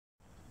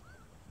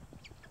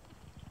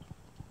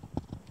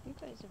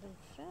guys have been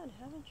fed,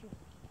 haven't you?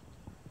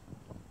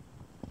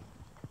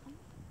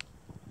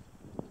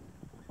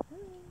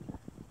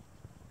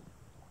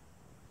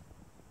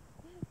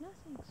 I have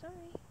nothing, sorry.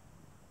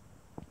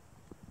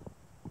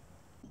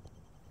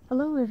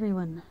 Hello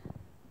everyone.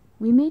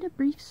 We made a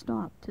brief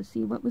stop to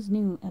see what was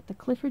new at the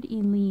Clifford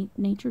E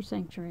Nature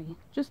Sanctuary,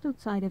 just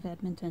outside of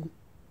Edmonton.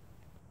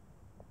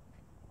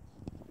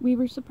 We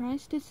were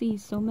surprised to see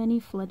so many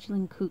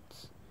fledgling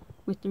coots,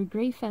 with their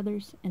grey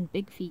feathers and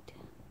big feet.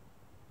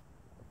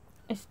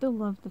 I still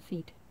love the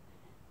feet.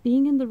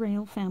 Being in the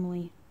rail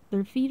family,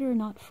 their feet are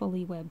not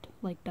fully webbed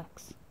like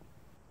ducks.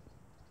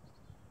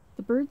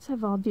 The birds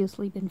have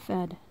obviously been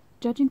fed,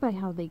 judging by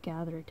how they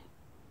gathered.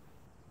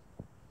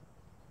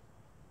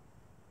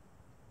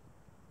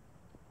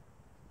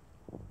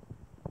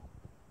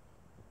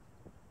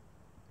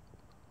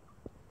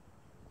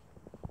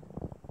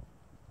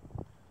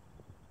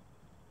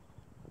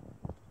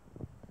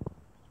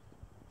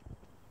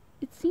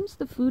 It seems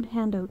the food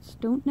handouts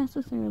don't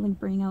necessarily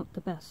bring out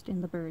the best in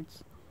the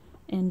birds,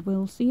 and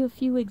we'll see a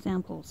few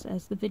examples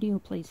as the video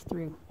plays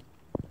through.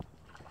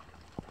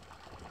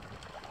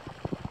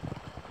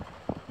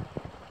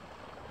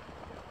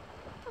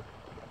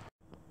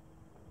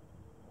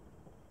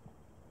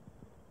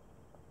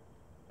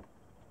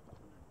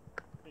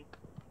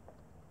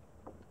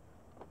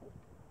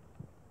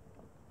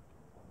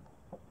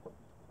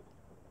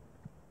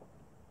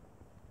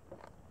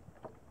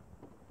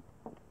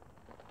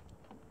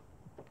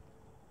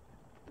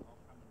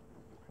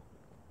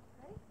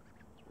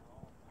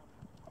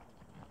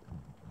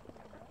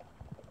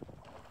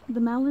 The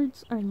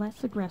mallards are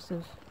less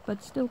aggressive,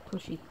 but still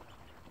pushy.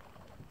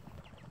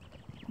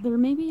 They're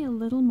maybe a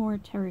little more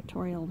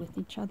territorial with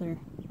each other,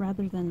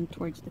 rather than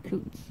towards the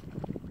coots.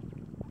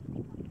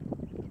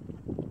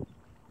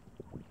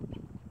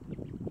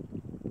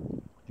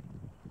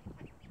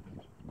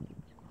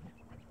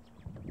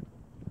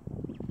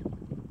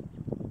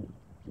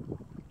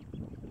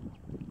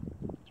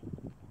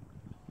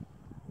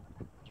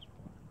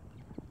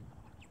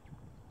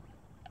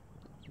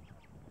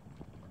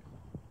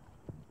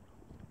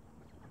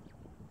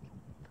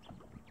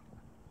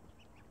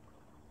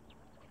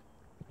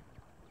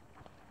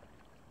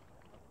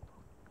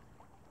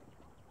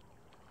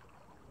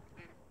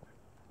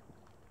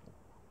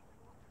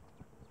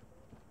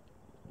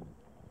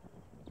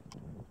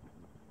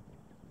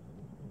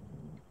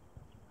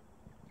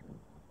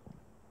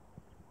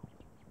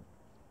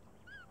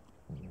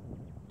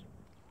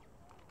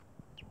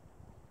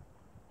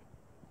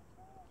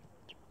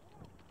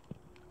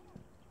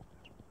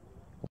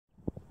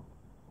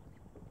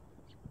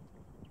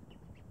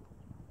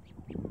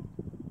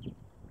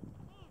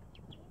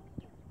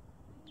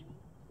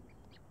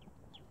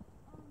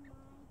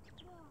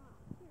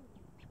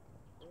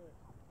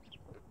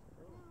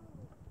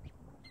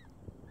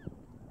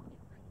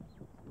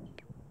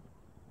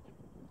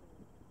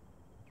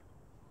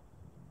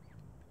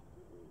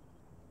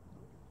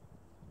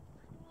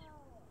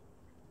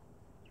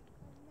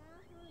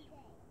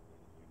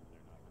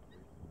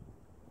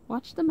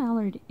 Watch the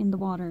mallard in the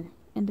water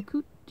and the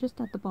coot just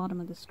at the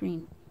bottom of the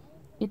screen.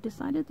 It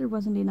decided there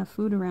wasn't enough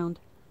food around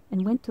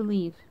and went to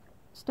leave,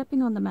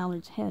 stepping on the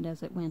mallard's head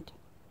as it went.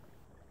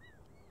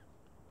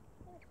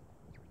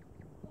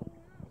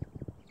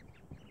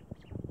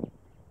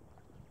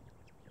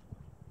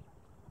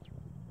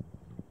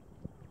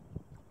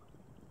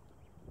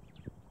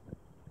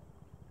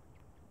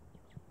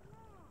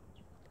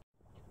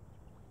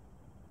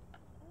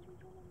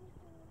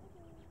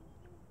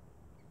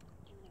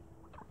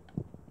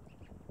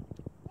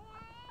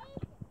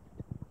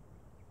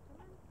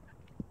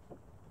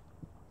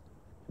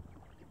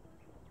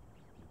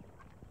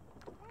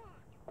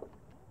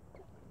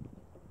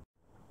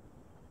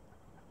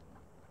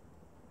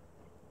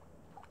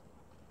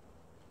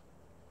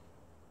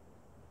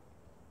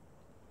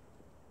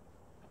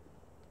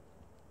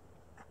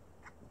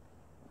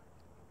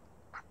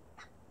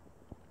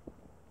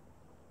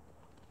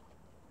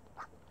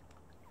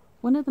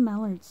 One of the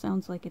mallards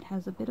sounds like it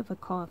has a bit of a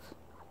cough.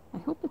 I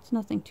hope it's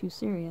nothing too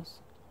serious.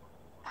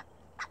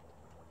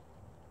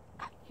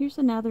 Here's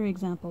another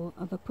example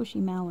of a pushy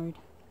mallard.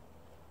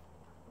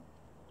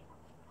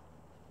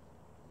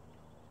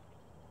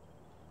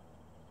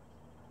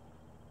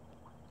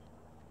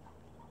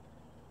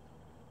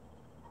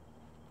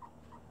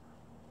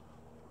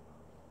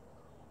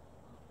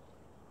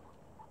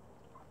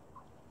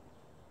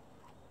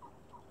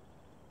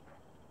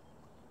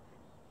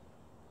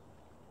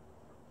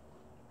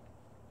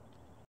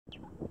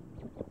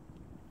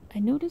 I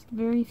noticed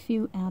very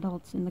few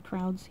adults in the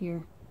crowds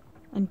here.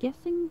 I'm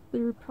guessing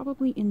they're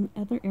probably in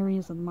other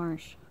areas of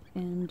marsh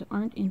and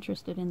aren't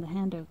interested in the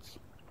handouts.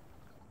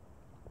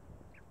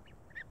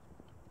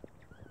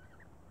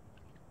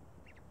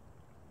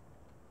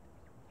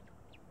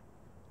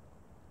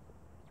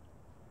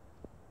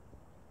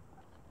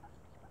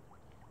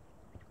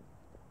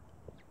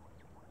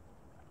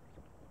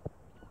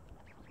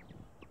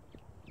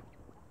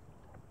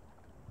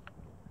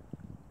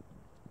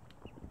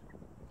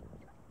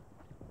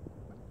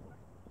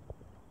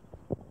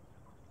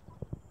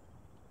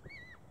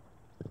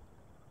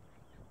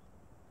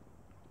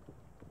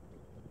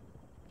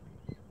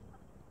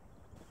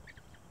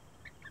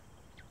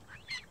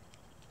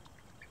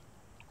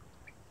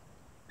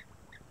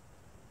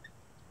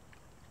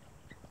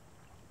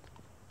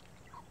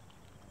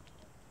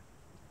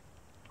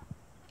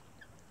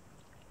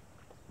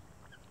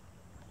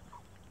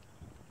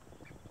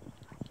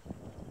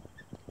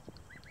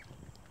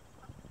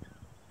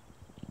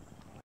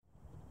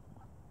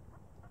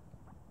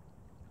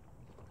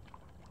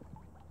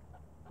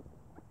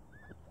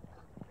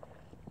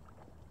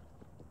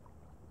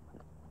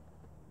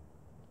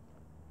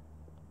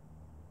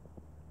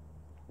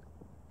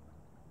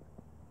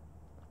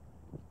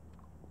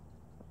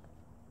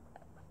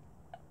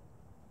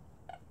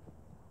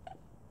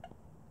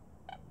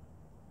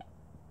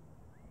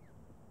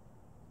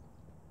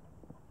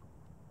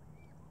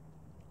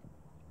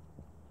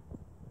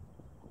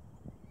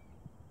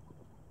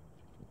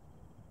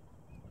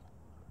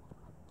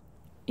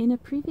 In a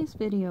previous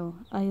video,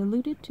 I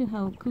alluded to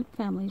how coot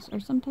families are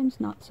sometimes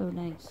not so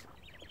nice.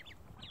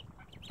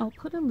 I'll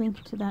put a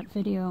link to that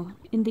video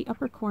in the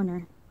upper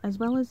corner, as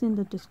well as in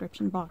the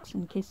description box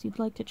in case you'd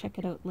like to check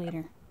it out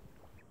later.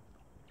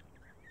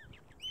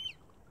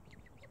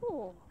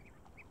 Oh,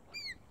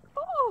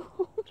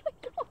 oh my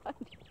god!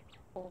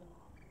 Oh.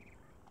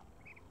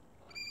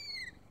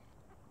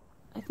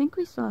 I think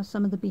we saw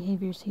some of the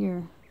behaviors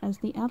here, as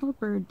the adult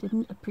bird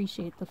didn't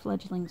appreciate the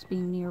fledglings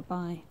being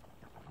nearby.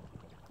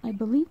 I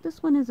believe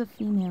this one is a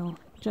female,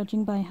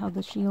 judging by how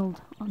the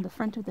shield on the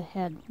front of the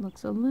head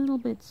looks a little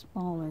bit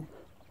smaller.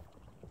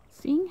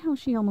 Seeing how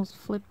she almost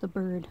flipped the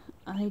bird,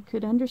 I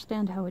could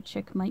understand how a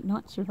chick might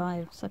not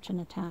survive such an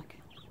attack.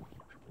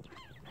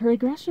 Her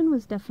aggression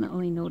was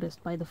definitely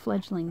noticed by the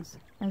fledglings,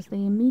 as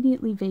they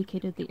immediately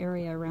vacated the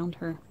area around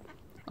her,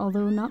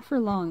 although not for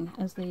long,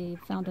 as they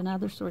found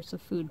another source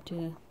of food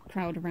to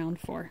crowd around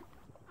for.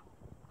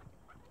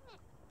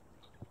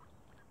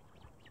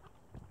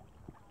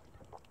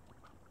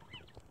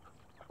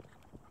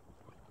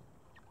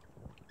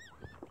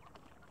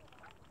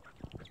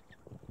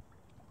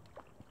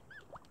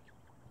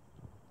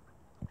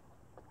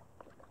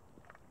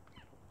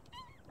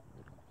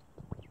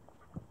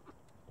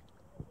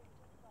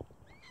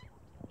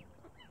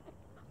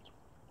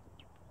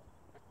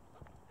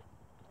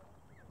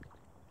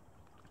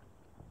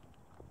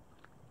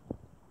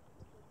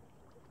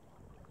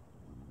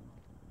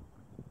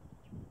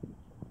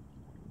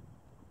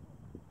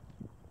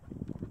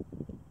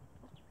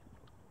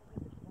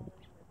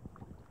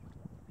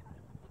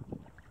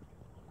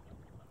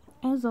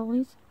 As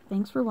always,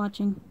 thanks for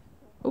watching.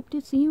 Hope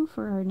to see you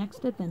for our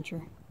next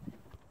adventure.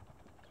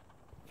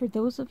 For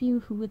those of you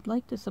who would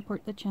like to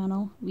support the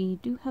channel, we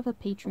do have a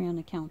Patreon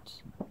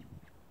account.